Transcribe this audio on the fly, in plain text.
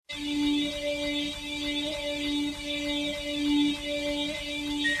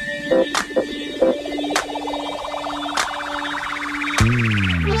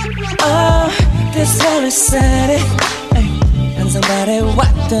설레살에 항상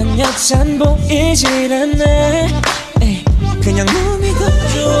바래왔던 여잔 보이질 않네. 그냥 몸이 더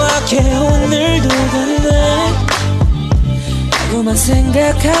좋아해 오늘도 그래 하고만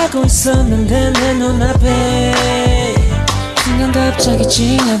생각하고 있었는데 내 눈앞에 순간 갑자기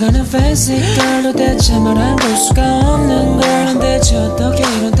지나가는 fancy girl로 대체 말 안 걸 수가 없는 걸. 대체 어떻게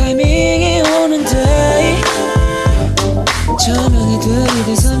이런 타이밍이 오는데 조명이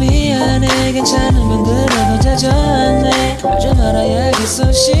들이대서 미안해. 괜찮으면 들어보자 전에 하지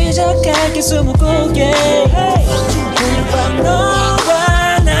말아야겠어. 시작할게 숨을 고게. 오늘 밤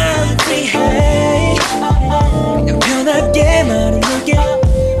너와 난 free해. 그냥 편하게 말은 걸게.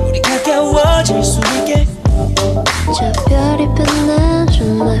 우리 가까워질 수 있게. 저 별이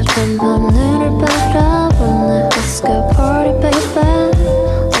빛나준 날 밤하늘을 바라보네. Let's go party baby.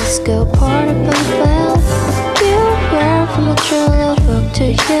 Let's go party baby. From a true love book to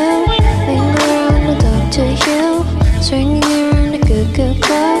you, finger on the dog to you, swinging around the good good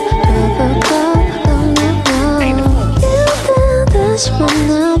club, double club, don't you know? You 다시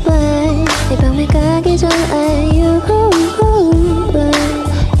만나, babe. 이 밤이 가기 전에 you,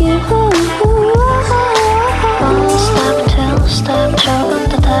 Won't stop till stop. 조금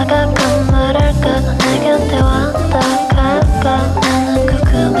더 다가가 말할까? 내 곁에 왔다 갈까? 나는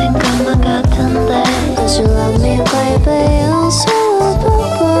궁금해 것만 같은데. Does you love me, baby? I'm so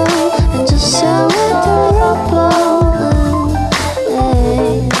overwhelmed and just so adorable.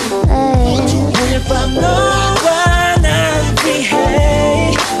 오늘 밤 너와 난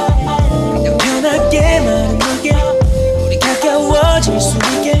free해. 그냥 편하게 말은 걸게. 우리 가까워질 수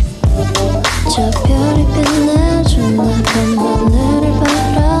있게. 저 별이 빛나준 날 밤하늘을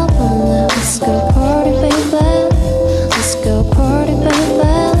바라보네. Let's go party baby. Let's go party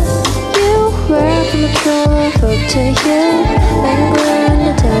baby. You were from a true love to you, finger on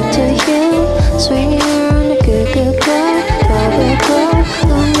the top to you, swinging around the good good club, double club,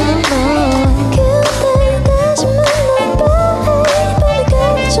 no no no. 그대 다시 만나봐. 이 밤이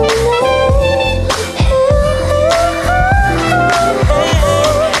가기 전에.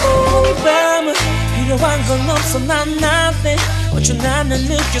 오늘 밤은 필요한 건 없어 난 nothing. 어쩌나는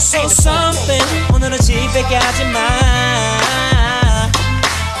느꼈어 something. 오늘은 집에 가지마.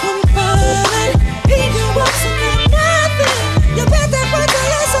 오늘 밤은 필요 없어 난 nothing. 옆에 딱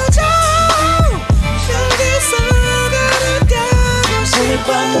붙어있어 줘. 여기서 걸어가고 싶어. 오늘 밤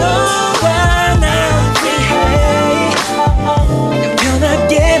너와 난 free해. 그냥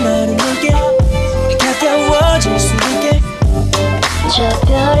편하게 말은 걸게. 우리 가까워질 수 있게. 저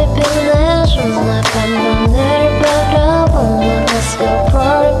별이 빛나준 날 밤하늘을 바라보네. Let's go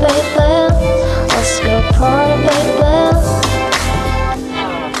party baby. Let's go party baby.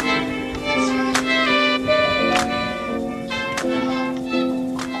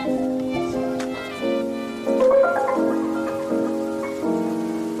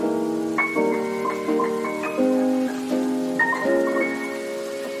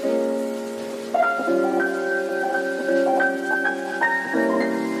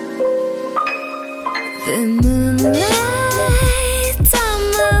 The moonlight on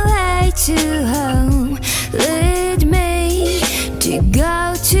my way to home, lead me to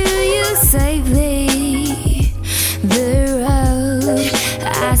go to you safely. The road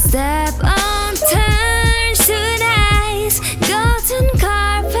I step on turns to nice golden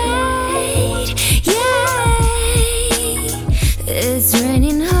carpet. Yeah, it's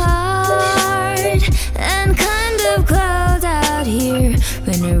raining hard and kind of cold out here.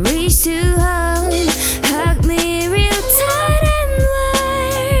 When I reach to home, hug me real tight and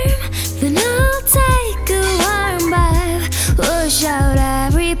warm. Then I'll take a warm bath, wash out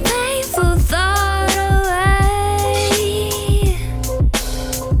every painful thought away.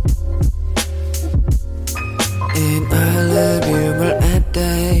 And I love you more every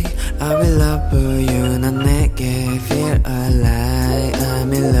day. I will love you. 난 내게 feel alive.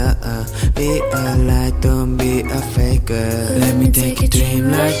 I'm in love. Be alive. Don't be a faker. Let me take a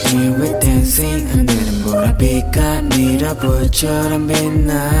dream like you. We're dancing. 하늘은 보랏빛과 미라볼처럼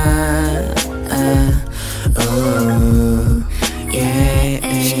빛나. Oh, yeah.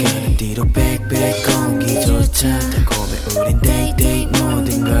 시간은 뒤로 빽빽 공기조차 달콤해. 우린 date date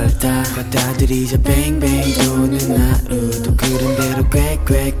모든 걸 다 받아들이자 bang bang 도는 하루도 그런 대로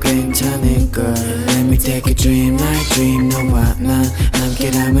꽥꽥 괜찮을걸. Let me take a dream like dream. 너와 난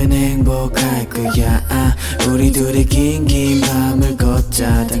함께라면 행복할 거야. 우리 둘의 긴 밤을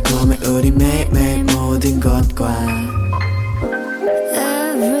걷자. 달콤해 우리 매일매일 모든 것과.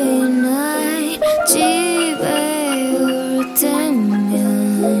 Every night 집에 올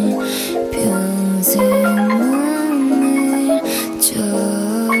때면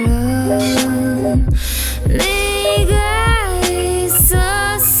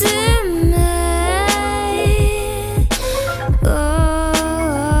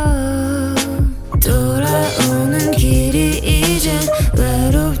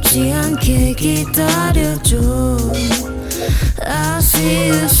see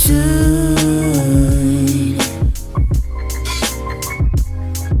you soon.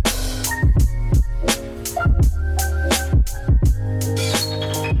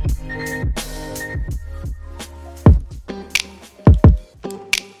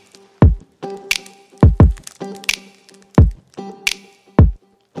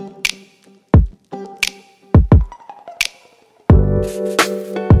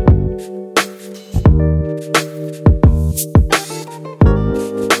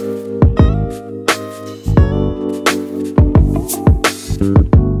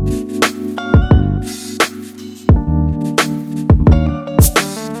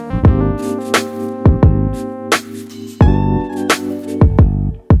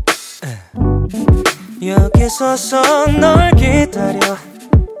 여기 서서 널 기다려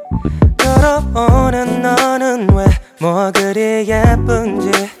걸어오는 너는 왜 뭐 그리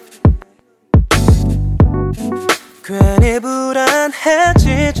예쁜지 괜히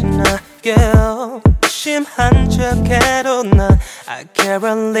불안해지진 않게 심한 척해도 난 I care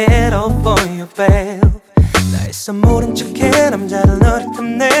a little for you babe 나 있어 모른 척해 남자를 너를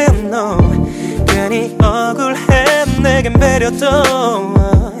탐내 no 괜히 억울해 내겐 배려도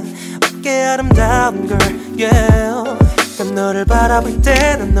어깨 아름다운 girl yeah 난 너를 바라볼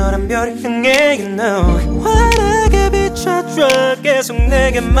때 난 너란 별을 향해 you know 환하게 비춰줘 계속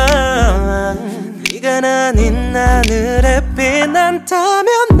내게만 네가 아닌 하늘에 빛난다면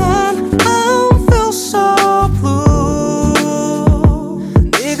난 I feel so blue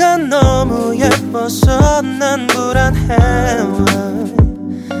네가 너무 예뻐서 난 불안해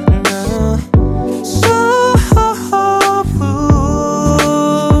So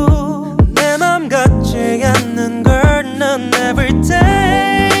blue 내 맘 같지 않는 걸 넌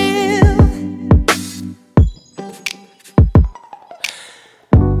everyday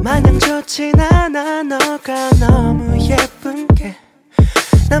마냥 좋진 않아 너가 너무 예쁜 게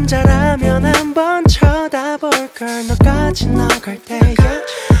남자라면 한번 쳐다볼걸 너까지 너갈 때야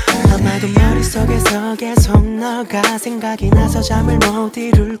아마도 머릿속에서 계속 너가 생각이 나서 잠을 못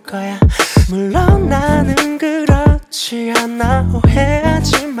이룰 거야 물론 나는 그렇지 않아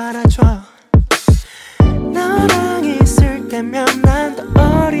오해하지 말아줘 너랑 있을 때면 난 더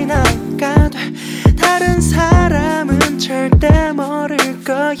어린아이가 돼 다른 사람은 절대 모를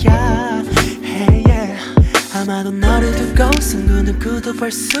거야 hey, yeah. 아마도 너를 두고선 그 누구도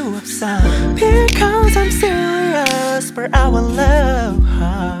볼 수 없어 Because I'm serious for our love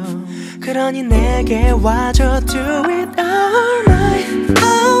그러니 내게 와줘 Do it all night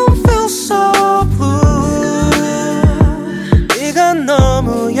I feel so blue 네가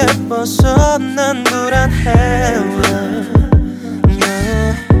너무 예뻐서 난 불안해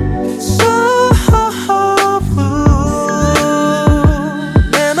So blue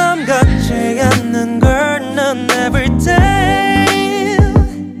내 맘 같지 않는 걸 넌 everyday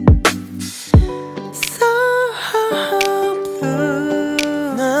So blue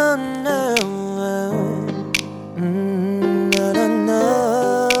no, no. No, no, no.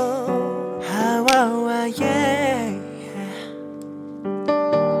 Yeah. Oh, yeah, yeah.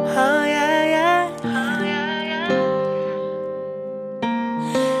 Oh, yeah, yeah.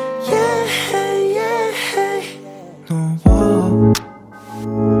 Yeah, yeah. 너와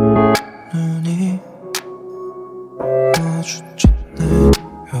눈이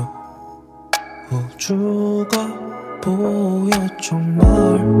마주쳤네요 우주가 보여 정말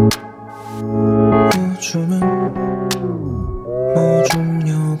우주는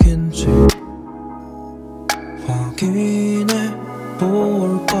무중력인지 확인해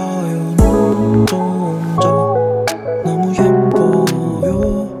볼까요 눈도 혼자 너무 예뻐요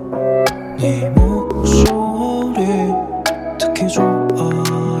네 목소리 특히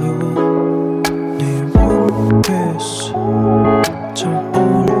좋아요 네 원피스 잘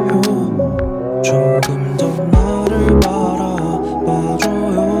어울려 조금 더 나를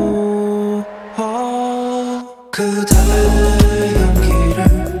바라봐줘요 그대의 향기를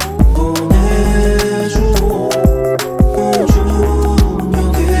보내주고 우주는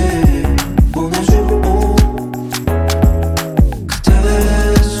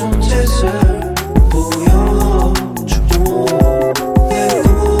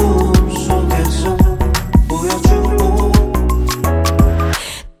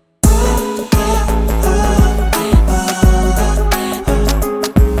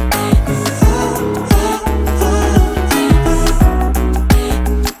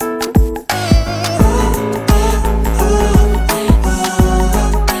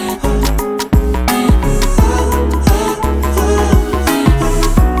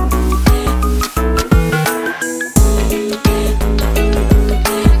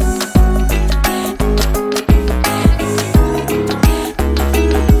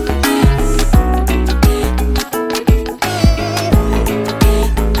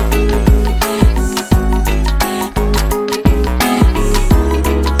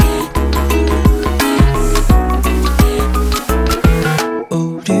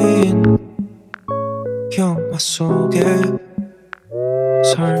영화 속에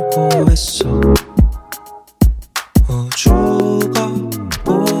살고 있어. 우주가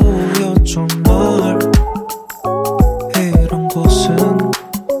보여 정말 이런 곳은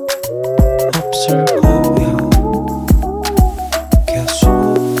없을 거야. 계속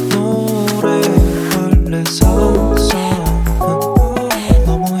노래할래. 상상은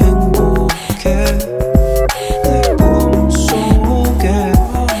너무 행복해. 내 꿈속에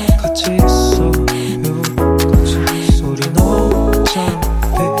같이 있어요. 우린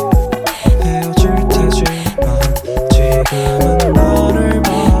어차피 헤어질 테지만 지금은 나를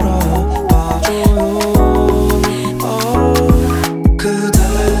바라봐줘요.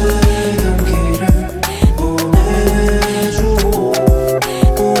 그대의 향기를 보내주고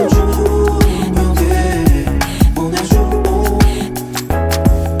우주역에 보내주고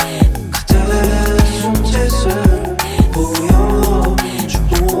그대의 손짓을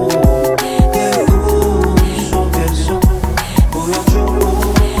보여주고 내 꿈속에서 보여주고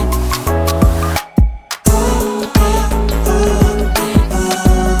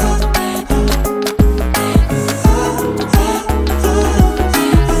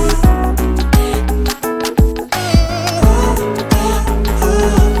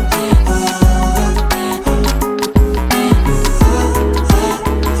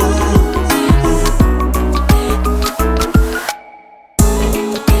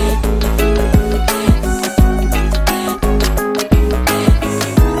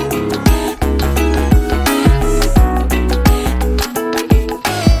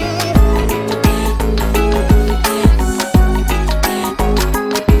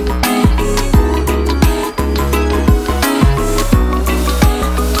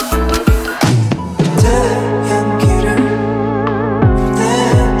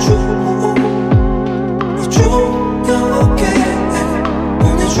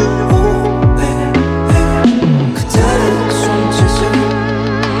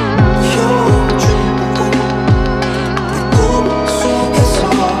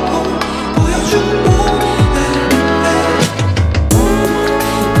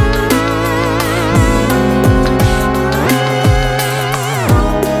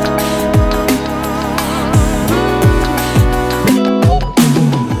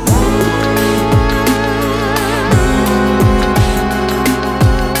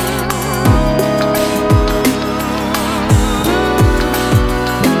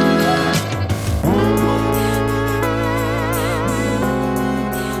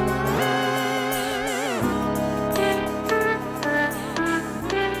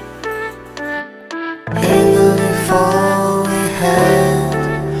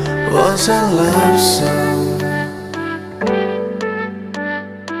Was a love song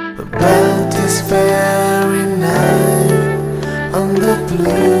about this very night on the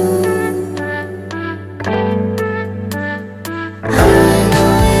blue. I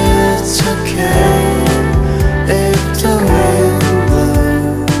know it's okay if the wind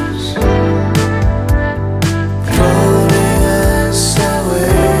blows, floating us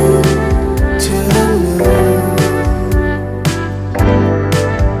away to the moon.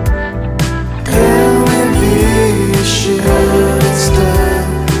 Should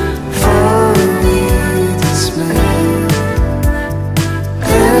stand for me dismay.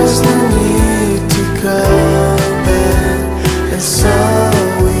 There's no need to go back, and so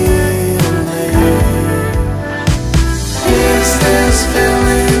we'll lay. Is this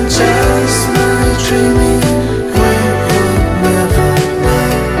feeling just my dreaming? We would never know.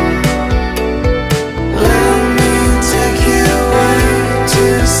 Let me take you away to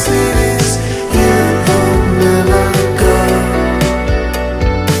cities you would never go.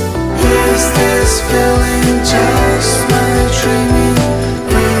 Is this feeling just my dreaming?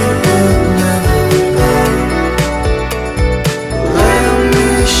 We would never know. Let me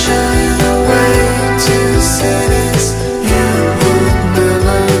show you the way to cities you would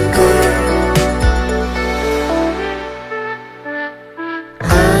never go. I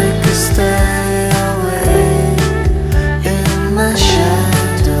could stay away in my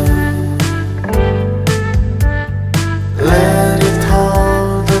shadow. Let it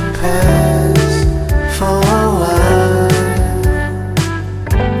hold the past for a while.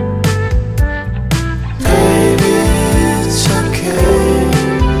 Baby, it's okay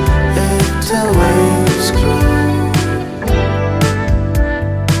if the waves grow,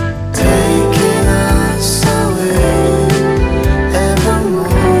 taking us away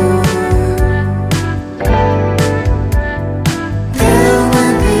evermore.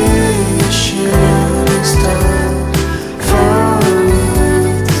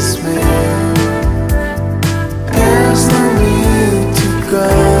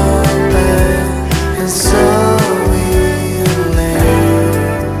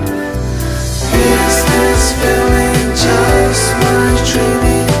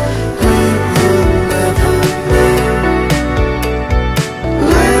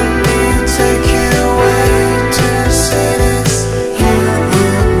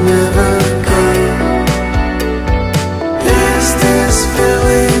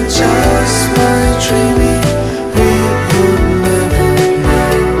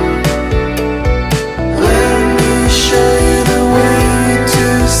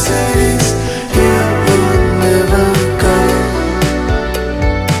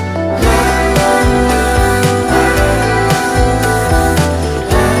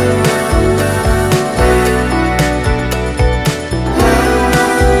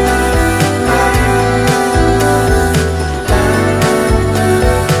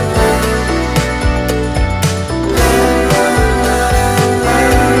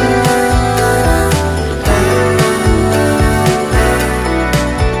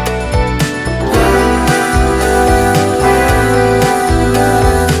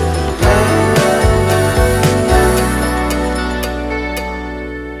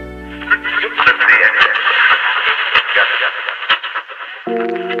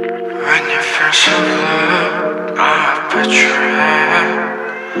 so blue, I picture it,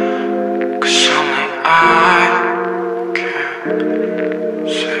 'cause only I can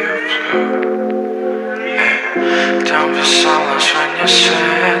see you blue. Yeah. Don't be silent when you say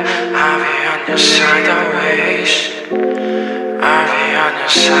I'll be on your side always, I'll be on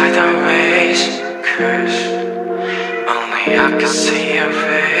your side always, 'cause only I can see your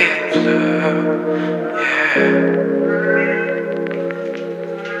face blue. Yeah.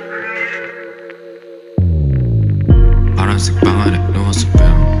 파란색 방 안에 누워서 뱀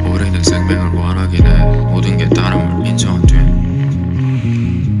우리는 생명을 원하긴 해 모든 게 다름을 인정한 뒤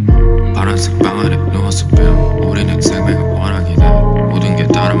파란색 방 안에 누워서 뱀 우리는 생명을 원하긴 해 모든 게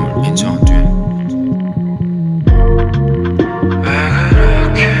다름을 인정한 뒤 왜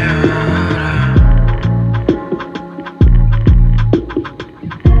그렇게 말해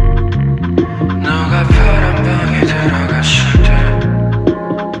너가 파란 방에 들어갔을 때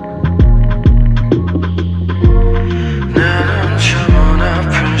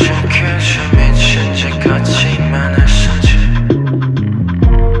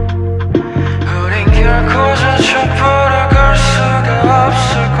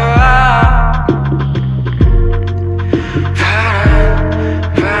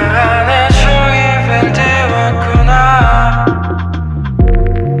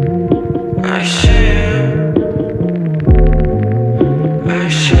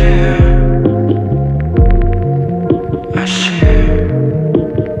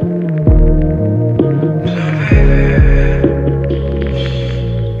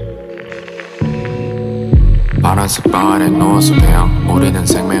파란색 방 안에 누워서 배양 우리는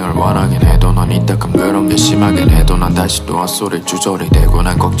생명을 원하긴 해도 넌 이따금 그런 게 심하긴 해도 난 다시 또 헛소리 주저리 대고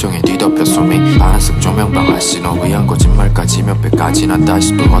난 걱정에 뒤덮여 숨이 파란색 조명방 아씨 너 위한 거짓말까지 몇 배까지 난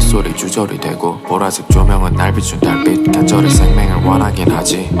다시 또 헛소리 주저리 대고 보라색 조명은 날 비춘 달빛 간절히 생명을 원하긴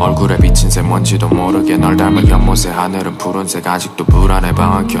하지 얼굴에 비친 새 뭔지도 모르게 널 닮은 연못의 하늘은 푸른색 아직도 불안해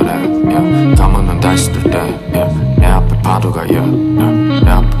방안 켜네 yeah. 감은 눈 다시 뜰 때 yeah. 내 앞에 파도가 yeah. yeah.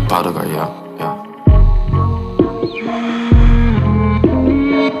 내 앞에 파도가 yeah. yeah.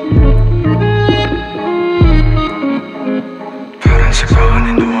 방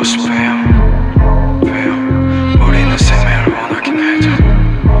안에 누워서 배요 우리는 생명을 원하긴 해도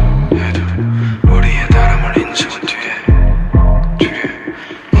우리의 다름을 인정한 뒤에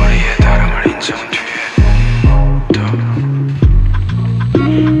우리의 다름을 인정한 뒤에 또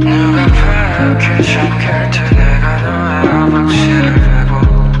누가 파랗게 잠길 때 내가 너의 허벅지를 베고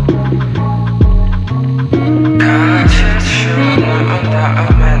같이 추워놓은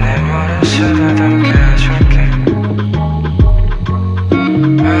다음에 내 머릿속에 담겨줄게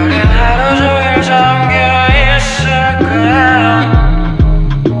우린 하루 종일 잠겨있을 거야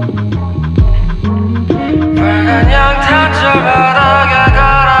빨간 양탄자 바닥에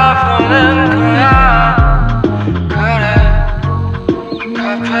갈아보는 거야 그래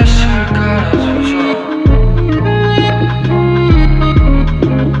카펫을 깔아줘서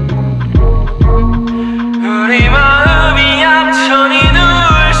우리 마음이 얌전히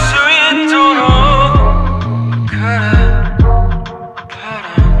누울 수 있도록 그래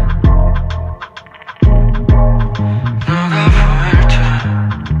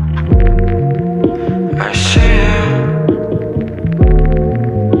I see you,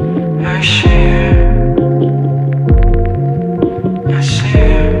 I see you, I see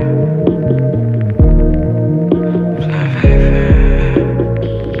you, baby.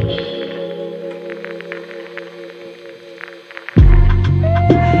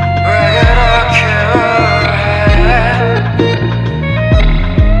 왜 그렇게 우울해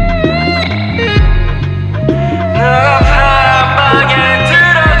누가 파란 방에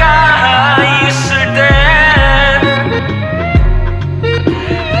들어가 있을 때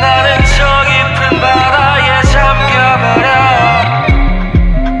나는 저 깊은 바다에 잠겨버려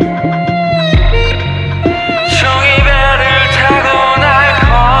종이배를 타고 날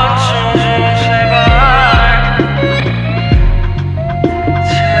건져줘 제발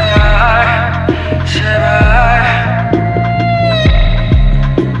제발 제발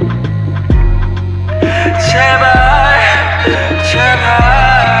제발 제발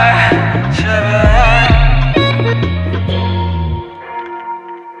제발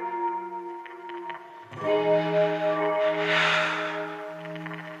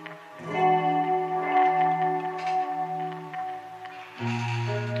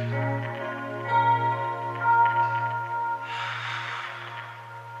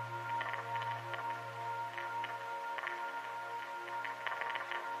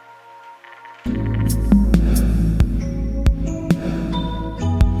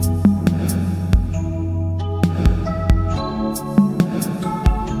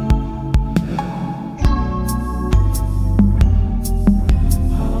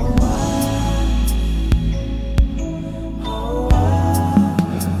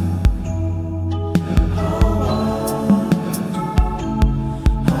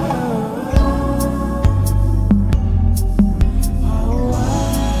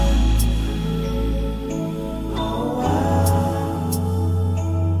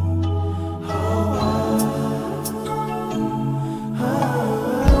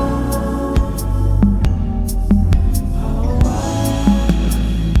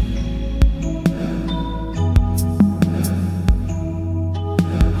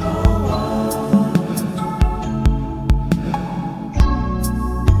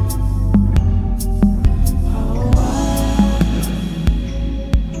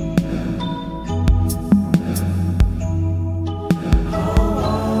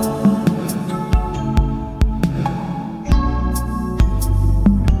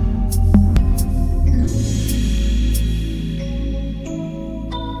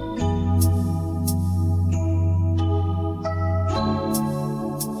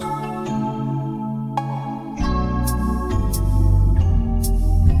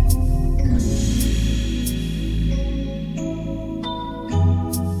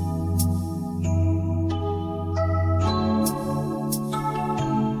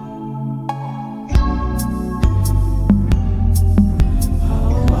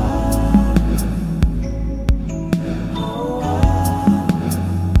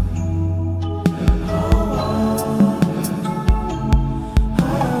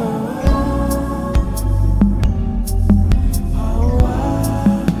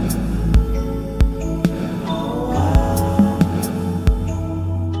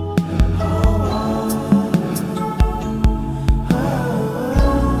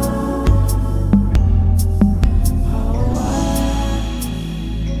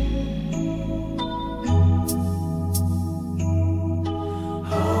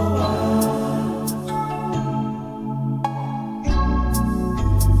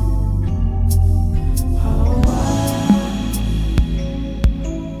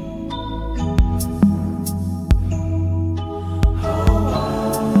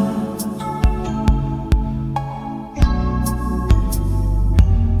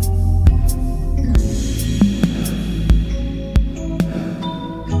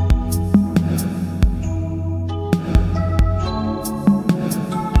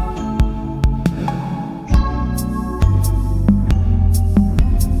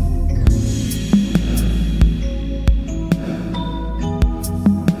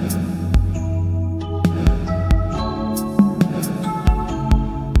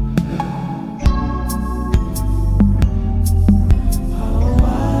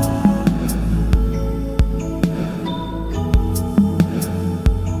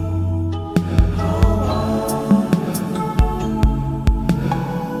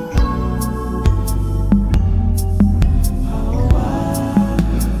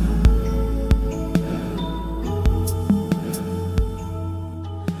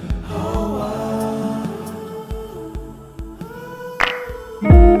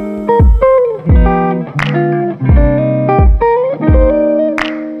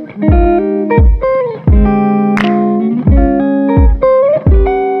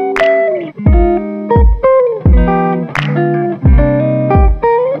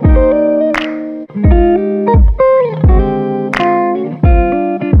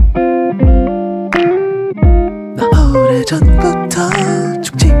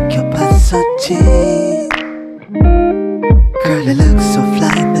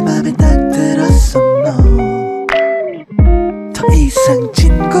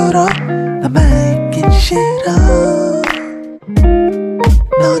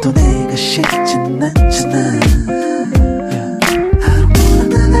들어도 내가 싫진 않잖아. I don't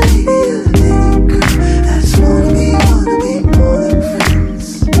wanna not leave you, girl. I just wanna be more than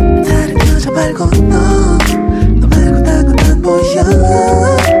friends. 다른 여자 말고 너 말고 나고 난 보여.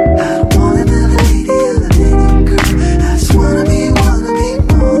 I don't wanna not leave you, girl. I just wanna be more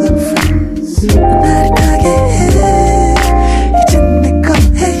than friends. 넌 나릿하게 해 이젠 내 건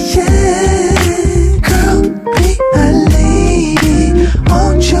해, yeah. Girl, be my lady.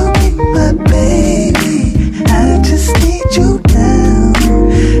 Won't you be my baby? I just need you now.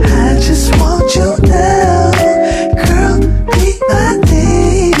 I just want you now. Girl, be my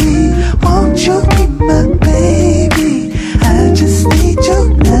lady. Won't you be my baby? I just need you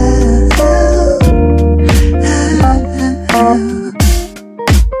now.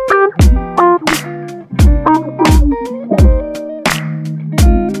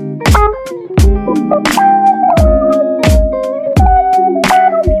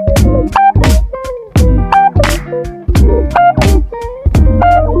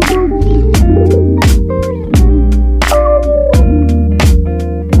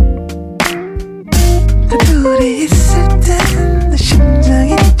 둘이 있을 땐 내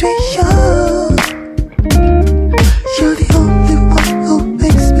심장이 뛰어. You're the only one who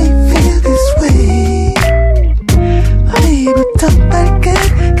makes me feel this way. 머리부터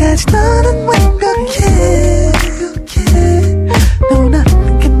발끝까지 너는 완벽해. No,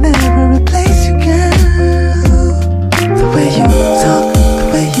 nothing can never replace you, girl. The way you talk, the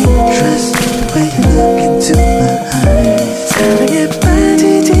way you dress, the way you look into my eyes. 사랑에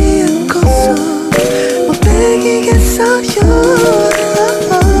빠지지 않고서 못 베기겠어요.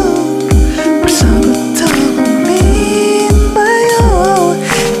 벌써부터 고민봐요.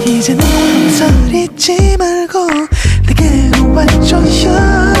 이제는 소리지 말고 내게로 와줘요.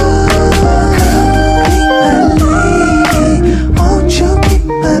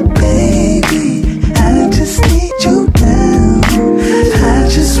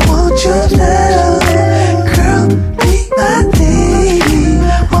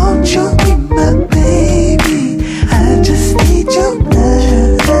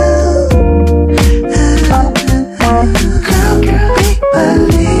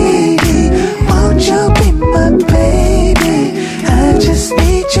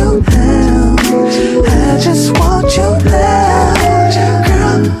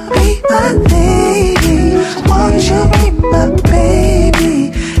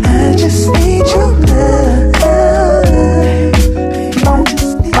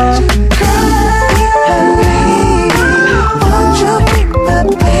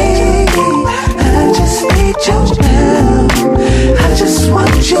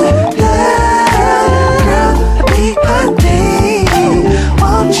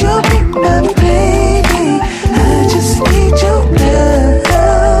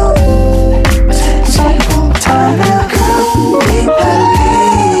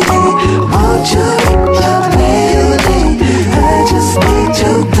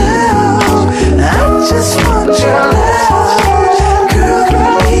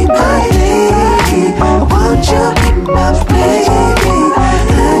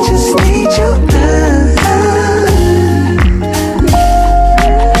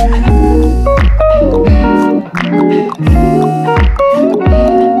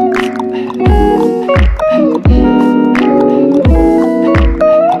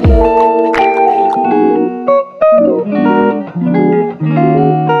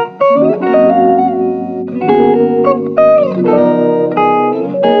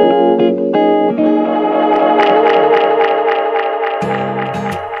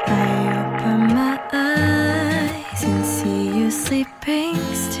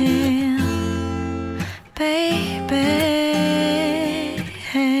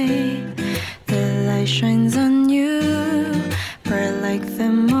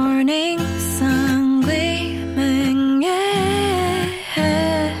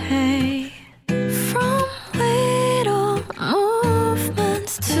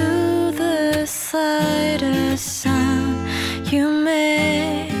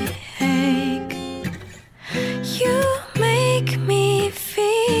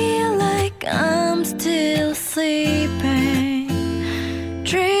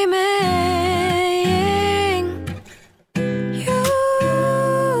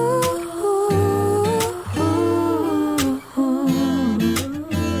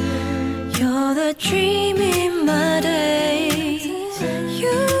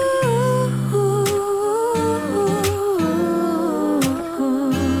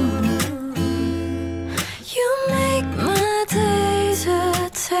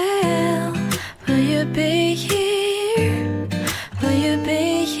 Will you be here? Will you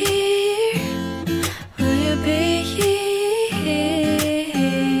be here?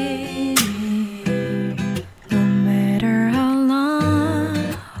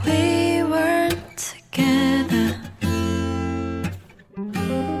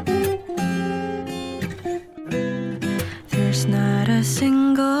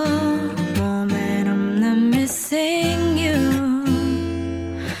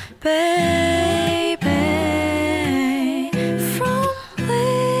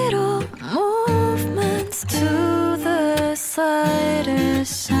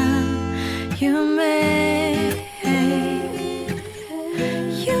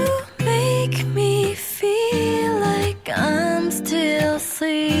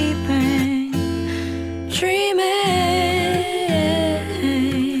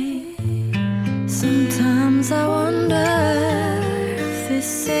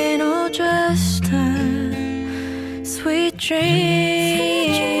 just a sweet dream.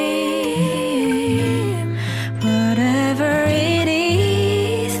 Whatever it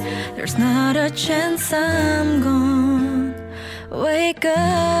is, there's not a chance I'm gonna wake up.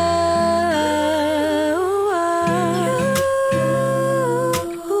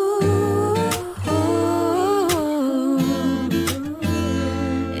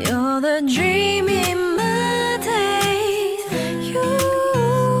 You're the dream in my days.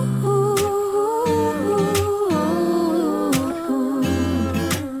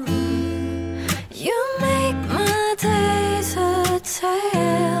 You make my days a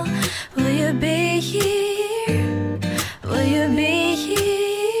tale. Will you be here? Will you be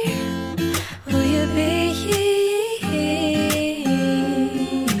here? Will you be here?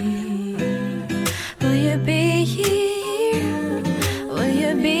 Will you be here? Will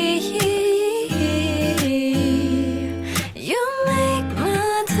you be here? You make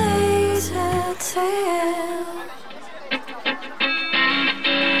my days a tale.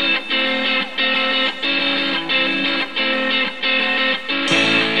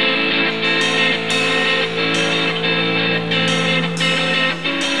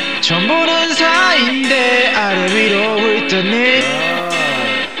 처음 보는 사이인데 아래 위로 훑더니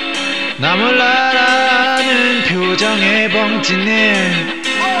나 몰라라는 표정에 벙찌는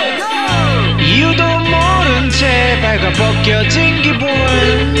이유도 모른 채 발가벗겨진 기분.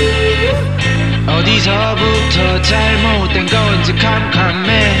 어디서부터 잘못된 건지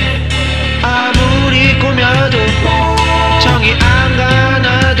캄캄해. 아무리 꾸며도 정이 안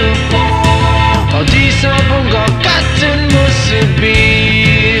가나도 어디서 본 것 같은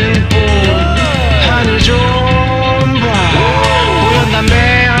모습일 뿐. 하늘 좀 봐, 보였나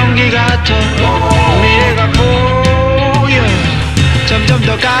매연기 같아. 미래가 보여 점점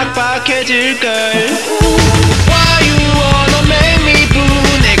더 각박해질걸. Why you wanna make me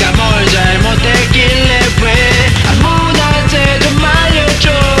blue? 내가 뭘 잘못했길래 왜 아무나한테 좀 알려줘.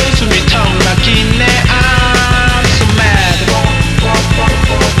 숨이 턱 막히네. I'm so mad,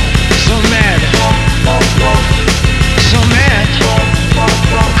 so mad, so mad. I'm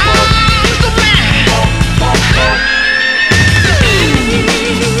so mad.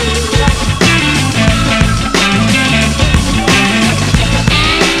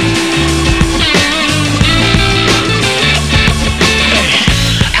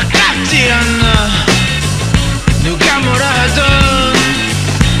 아깝지 않아 누가 뭐라 하던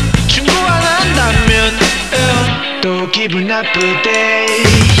충고 안 한다면 또 기분 나쁘대.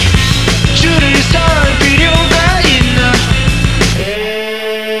 줄을 설 필요가 있나.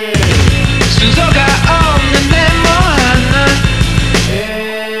 순서가 없는 데뭐 하나.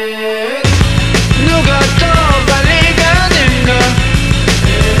 누가 더 빨리 가는가.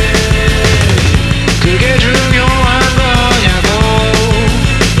 그게 중요한 거냐고.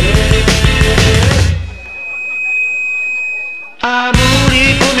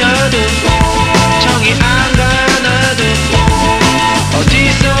 아무리 꾸며도 정이 안 가나도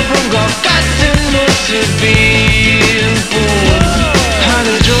어디서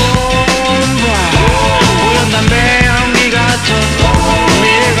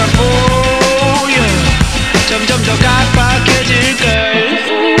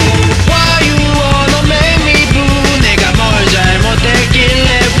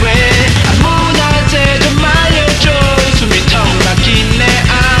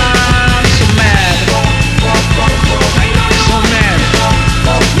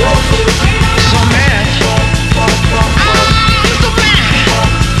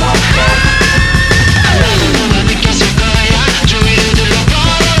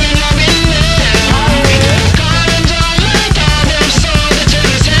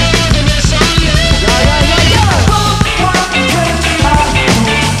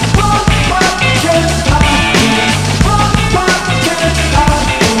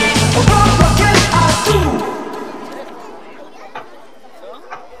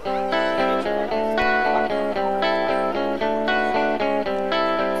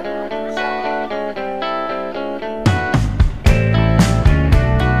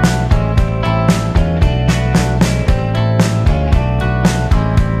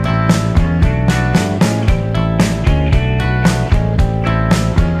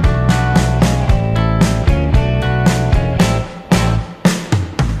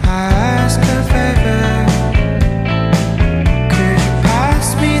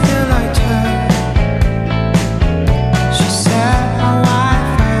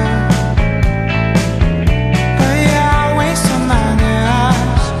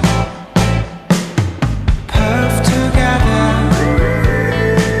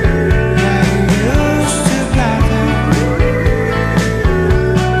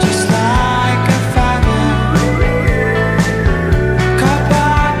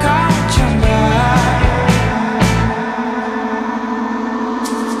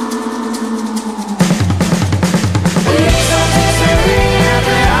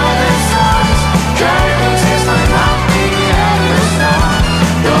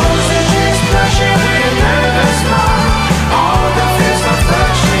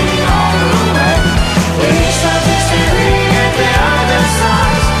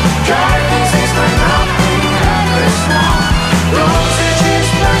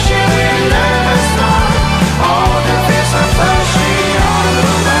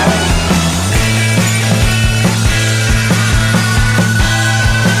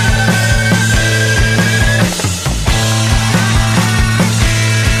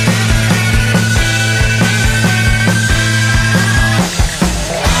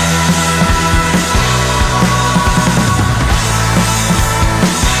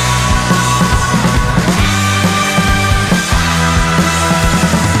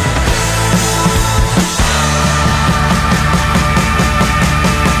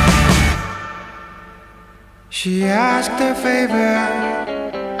the favor.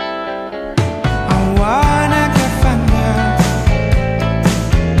 I wanna get thunder.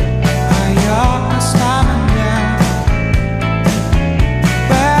 You're slamming down.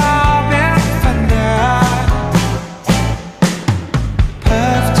 Well, I'll be thunder.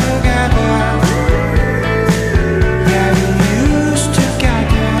 Puff together. Yeah, we used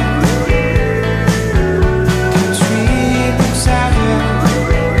together. Times we look savage.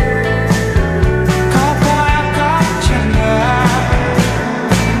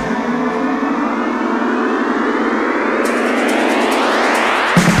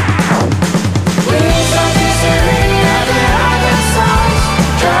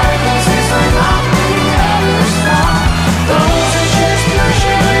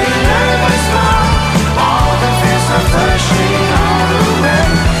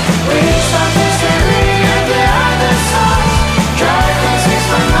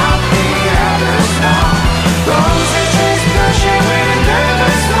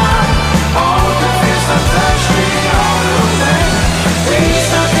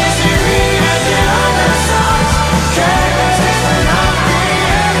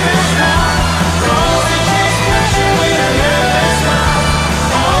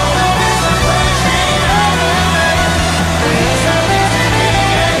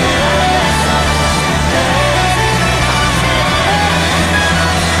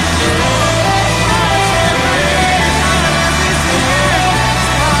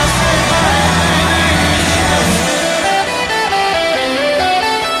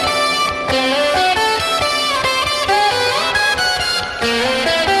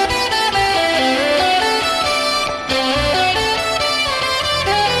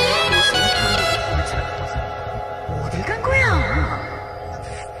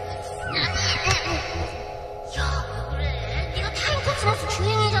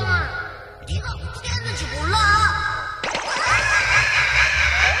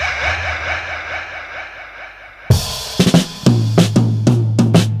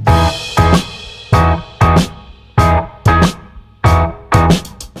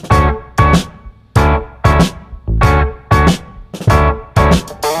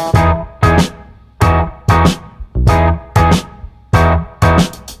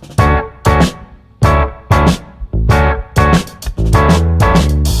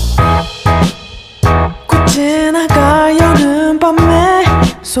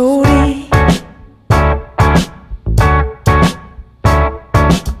 소리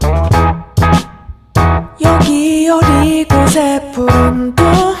여기 어디 곳에 푸른 두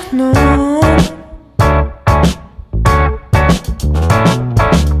눈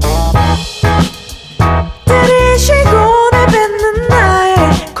들이쉬고 내뱉는 나의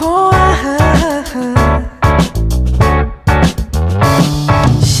고아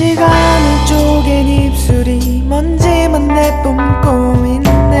시간이 쪼갠 입술이 먼지만 내뿜고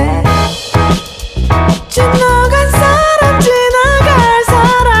있네 지나간 사람 지나갈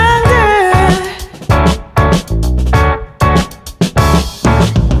사랑들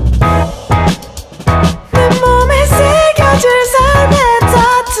내 몸에 새겨질 삶의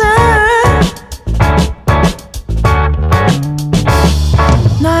타투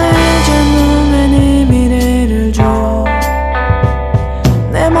나의 젊음에 미래를 줘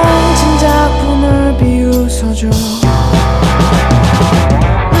내 망친 작품을 비웃어줘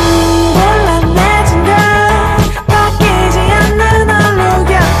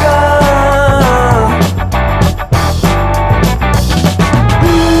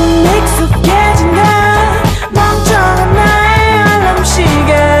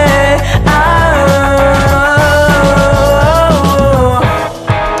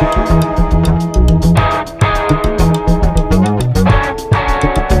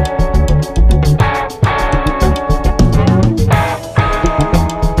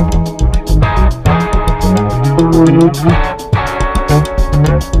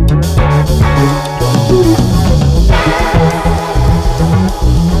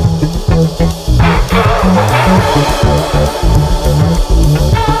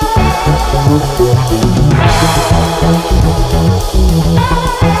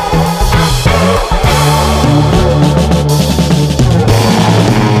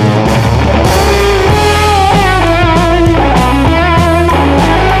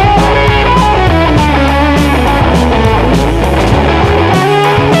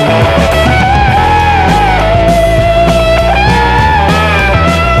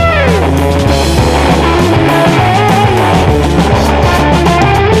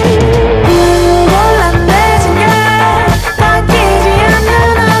몰라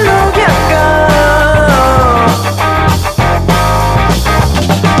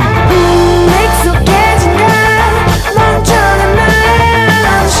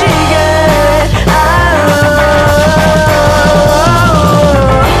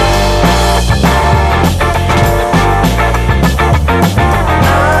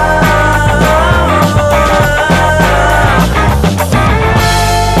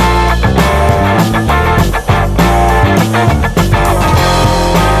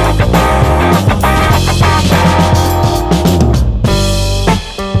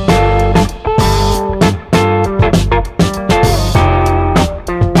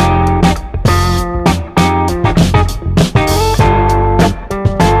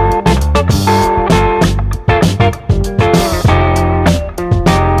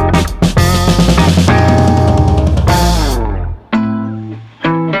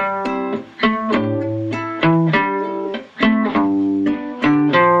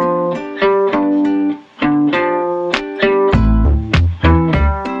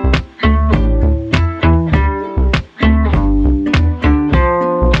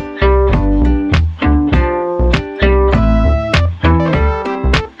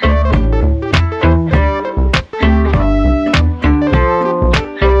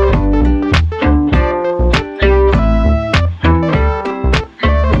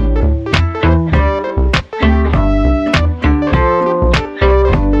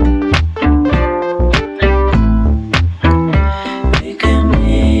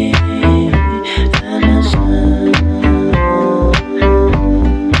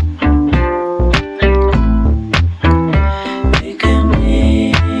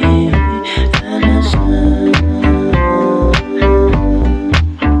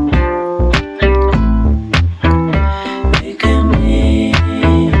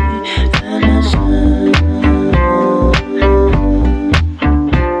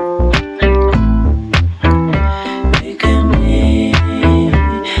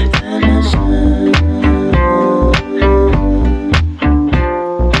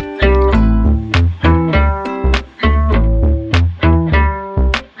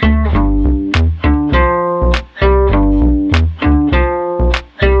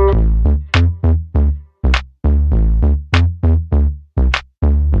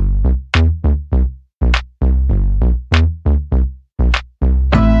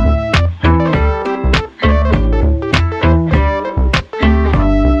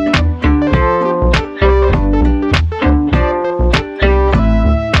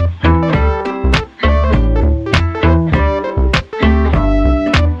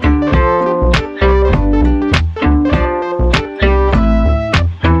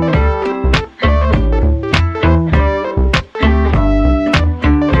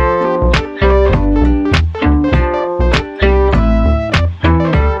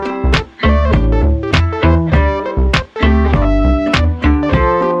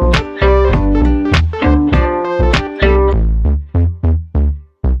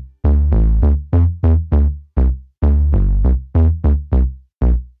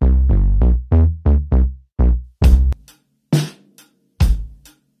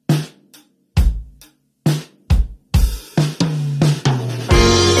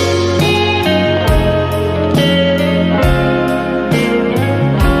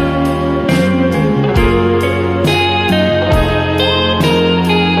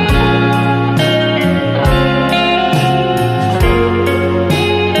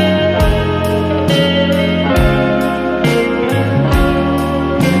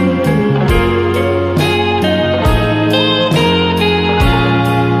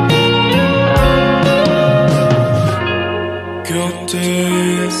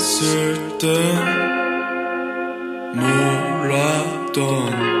있을 땐 몰랐던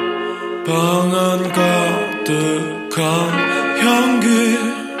방 안 가득한 향기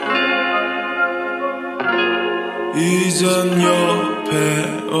이젠 옆에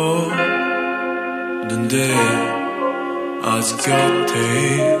없는데 아직 곁에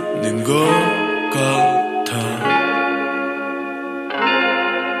있는 것 같아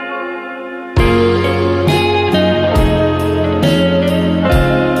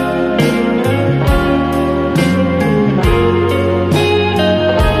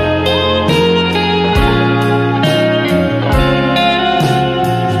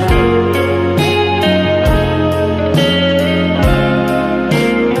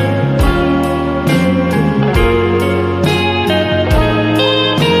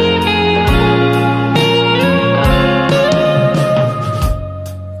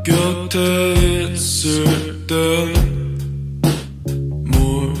곁에 있을 땐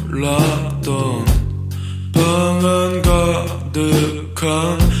몰랐던 방 안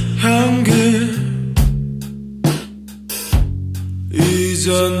가득한 향기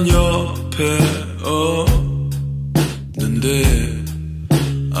이젠 옆에 없는데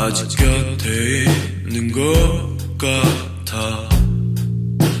아직 곁에 있는 것 같아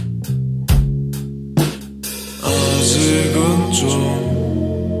아직은 좀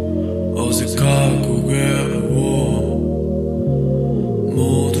어색하고 괴로워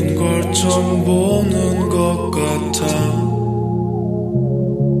모든 걸 처음 보는 것 같아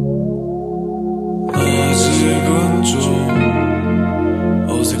아직은 좀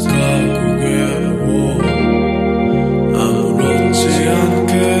어색하고 괴로워 아무렇지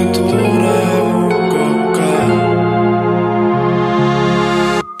않게 돌아올 것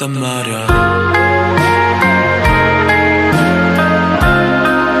같단 말야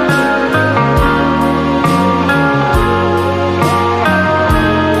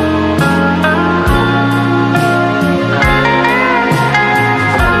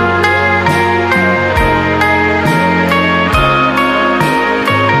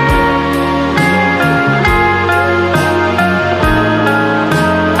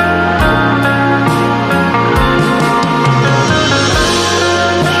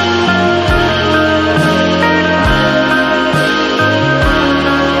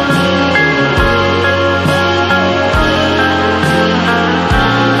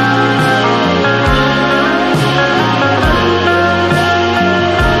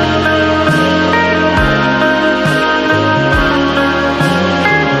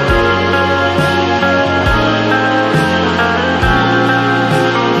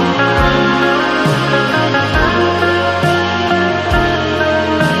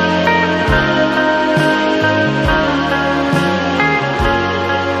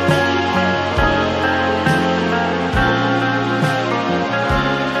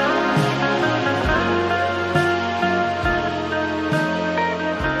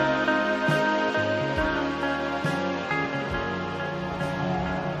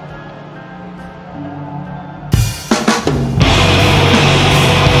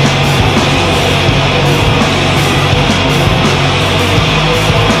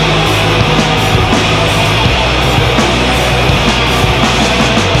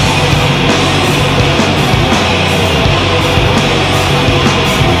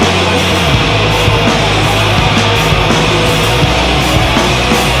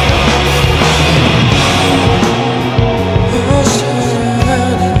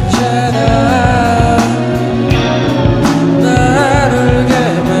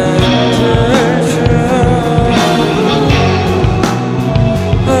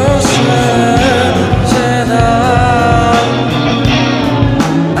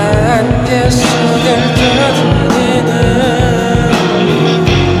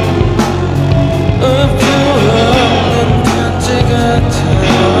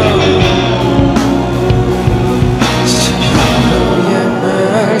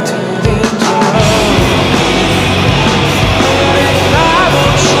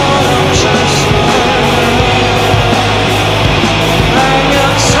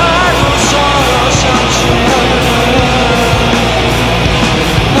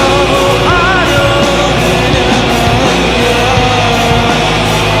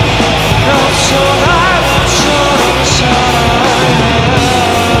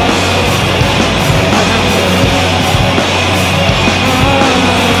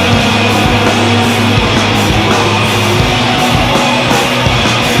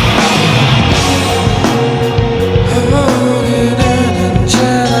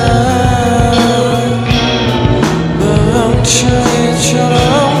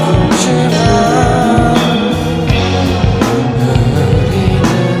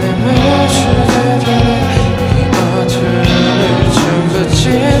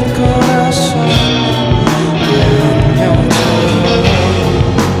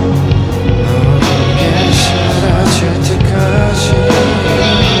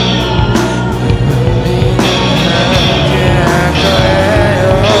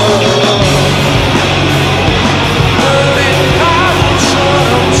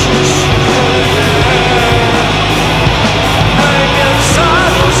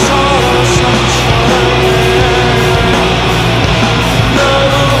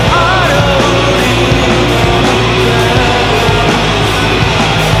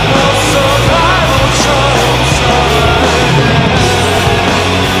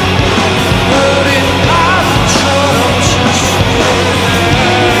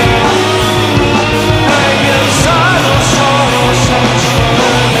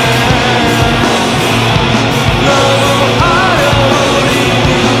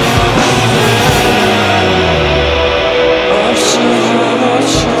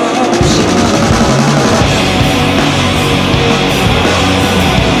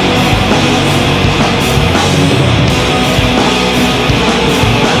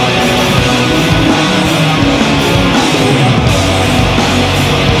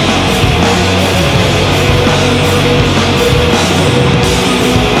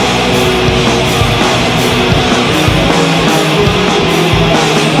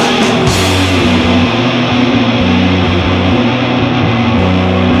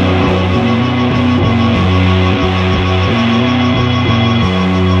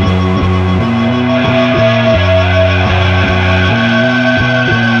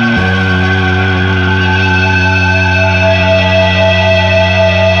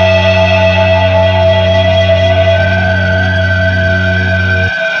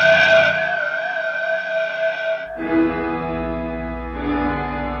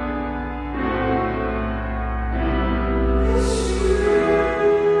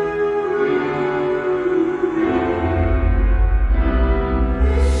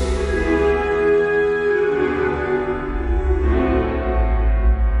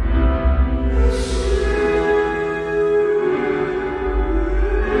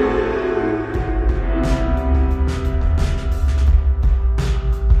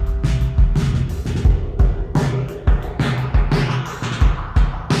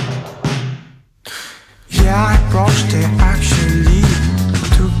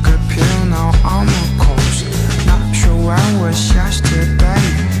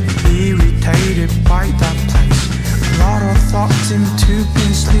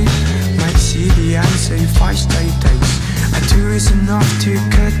stay days. A two is enough to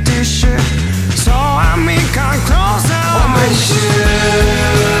cut this shit, so I make come closer. I miss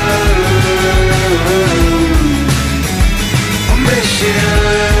you. I miss you.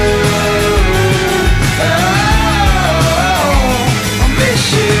 Oh, I miss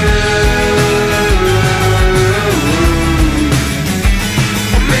you.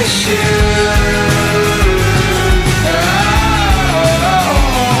 I miss you.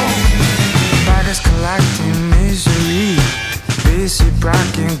 Baggers collecting misery, busy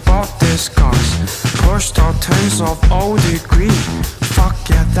bragging about their scars. Pushed all tons of old degree. Fuck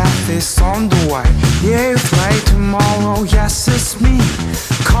yeah, that is on the way. Yeah, it's late tomorrow, yes it's me.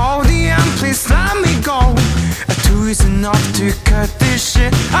 Call the end, please let me go. A two is enough to cut this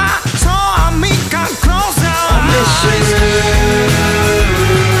shit. So I make come closer. I miss you.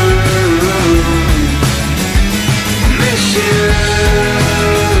 I miss you.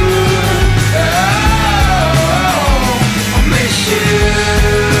 I miss you.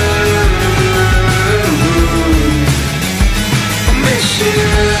 I miss you.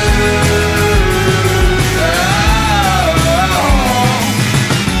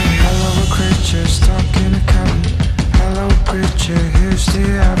 Hello, a creature stuck in a cabin. Hello, creature, here's the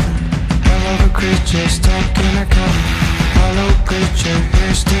heaven. Hello, a creature stuck in a cabin. Hello, creature,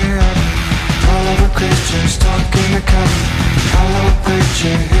 here's the heaven. Hello, a creature stuck in a cabin. Hello,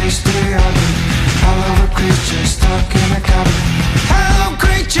 creature, here's the heaven. Hello, a creature stuck in a cabin. Hello,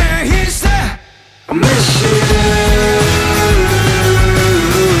 creature, here's the. I miss you.